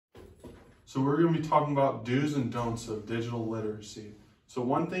So we're going to be talking about do's and don'ts of digital literacy. So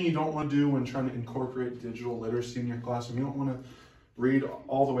one thing you don't want to do when trying to incorporate digital literacy in your classroom, you don't want to read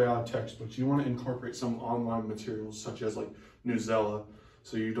all the way out of textbooks. You want to incorporate some online materials such as like Newsela,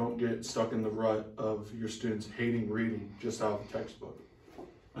 so you don't get stuck in the rut of your students hating reading just out of the textbook.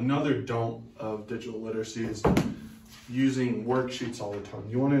 Another don't of digital literacy is using worksheets all the time.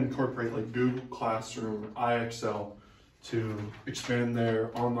 You want to incorporate like Google Classroom or IXL to expand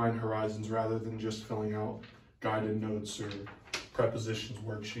their online horizons rather than just filling out guided notes or prepositions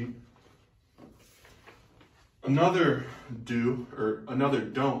worksheet. Another do or another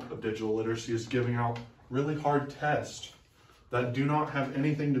don't of digital literacy is giving out really hard tests that do not have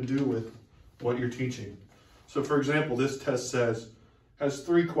anything to do with what you're teaching. So for example, this test has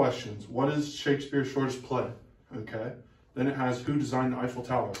 3 questions. What is Shakespeare's shortest play? Okay. Then it has who designed the Eiffel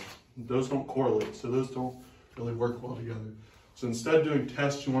Tower? Those don't correlate, so those don't really work well together. So instead of doing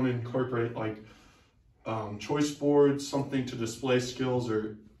tests, you want to incorporate like choice boards, something to display skills,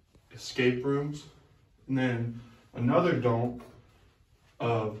 or escape rooms. And then another don't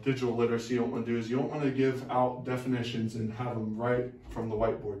of digital literacy you don't want to do is you don't want to give out definitions and have them right from the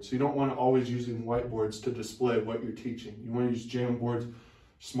whiteboard. So you don't want to always using whiteboards to display what you're teaching. You want to use Jamboards,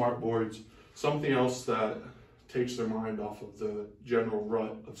 smart boards, something else that takes their mind off of the general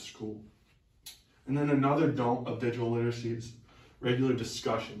rut of school. And then another don't of digital literacy is regular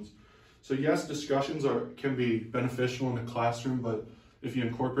discussions. So yes, discussions can be beneficial in the classroom, but if you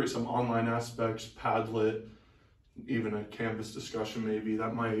incorporate some online aspects, Padlet, even a Canvas discussion maybe,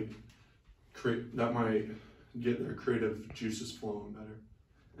 that might get their creative juices flowing better.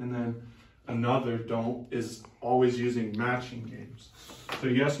 And then another don't is always using matching games. So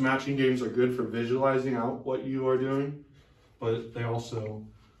yes, matching games are good for visualizing out what you are doing, but they also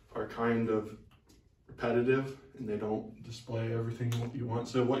are kind of repetitive and they don't display everything what you want.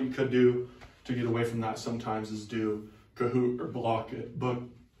 So what you could do to get away from that sometimes is do Kahoot or block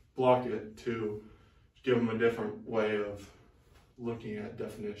it to give them a different way of looking at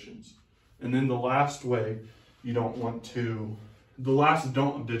definitions. And then the last way you don't want to, the last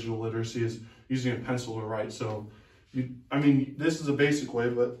don't of digital literacy is using a pencil to write. So this is a basic way,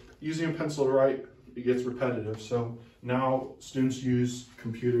 but using a pencil to write, it gets repetitive. So now students use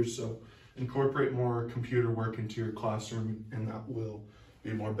computers, so incorporate more computer work into your classroom, and that will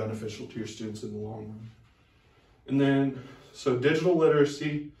be more beneficial to your students in the long run. And then, so digital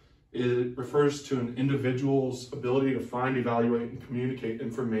literacy, it refers to an individual's ability to find, evaluate, and communicate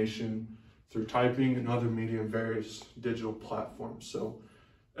information through typing and other media in various digital platforms. So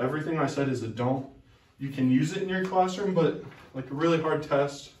everything I said is a don't. You can use it in your classroom, but like a really hard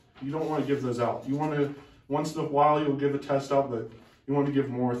test, you don't want to give those out. You want to, once in a while you'll give a test out, but you want to give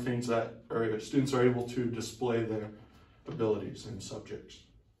more things that students are able to display their abilities in subjects.